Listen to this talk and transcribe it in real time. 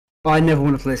I never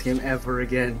want to play this game ever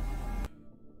again.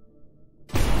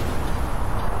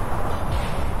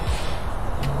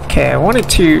 Okay, I wanted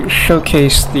to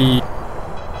showcase the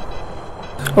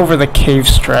over the cave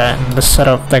strat and the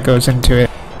setup that goes into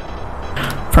it.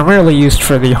 Primarily used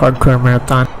for the hardcore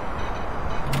marathon.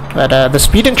 But the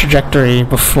speed and trajectory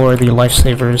before the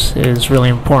lifesavers is really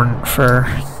important for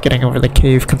getting over the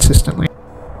cave consistently.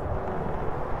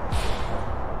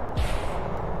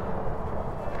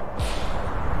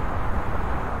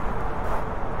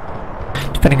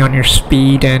 Depending on your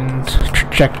speed and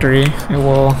trajectory, it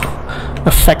will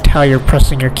affect how you're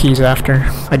pressing your keys after.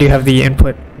 I do have the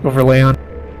input overlay on.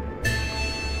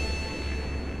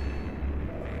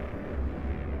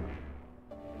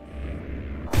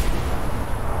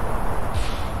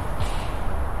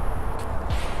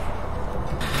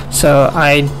 So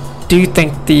I do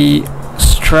think the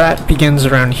strat begins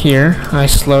around here. I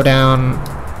slow down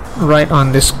right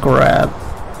on this grab.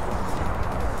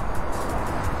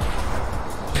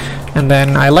 And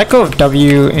then I let go of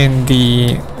W in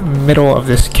the middle of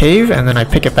this cave, and then I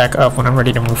pick it back up when I'm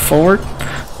ready to move forward.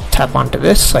 Tap onto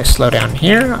this, I slow down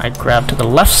here, I grab to the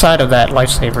left side of that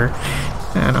lifesaver,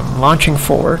 and I'm launching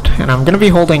forward. And I'm going to be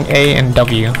holding A and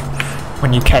W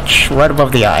when you catch right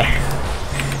above the eye.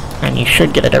 And you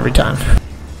should get it every time.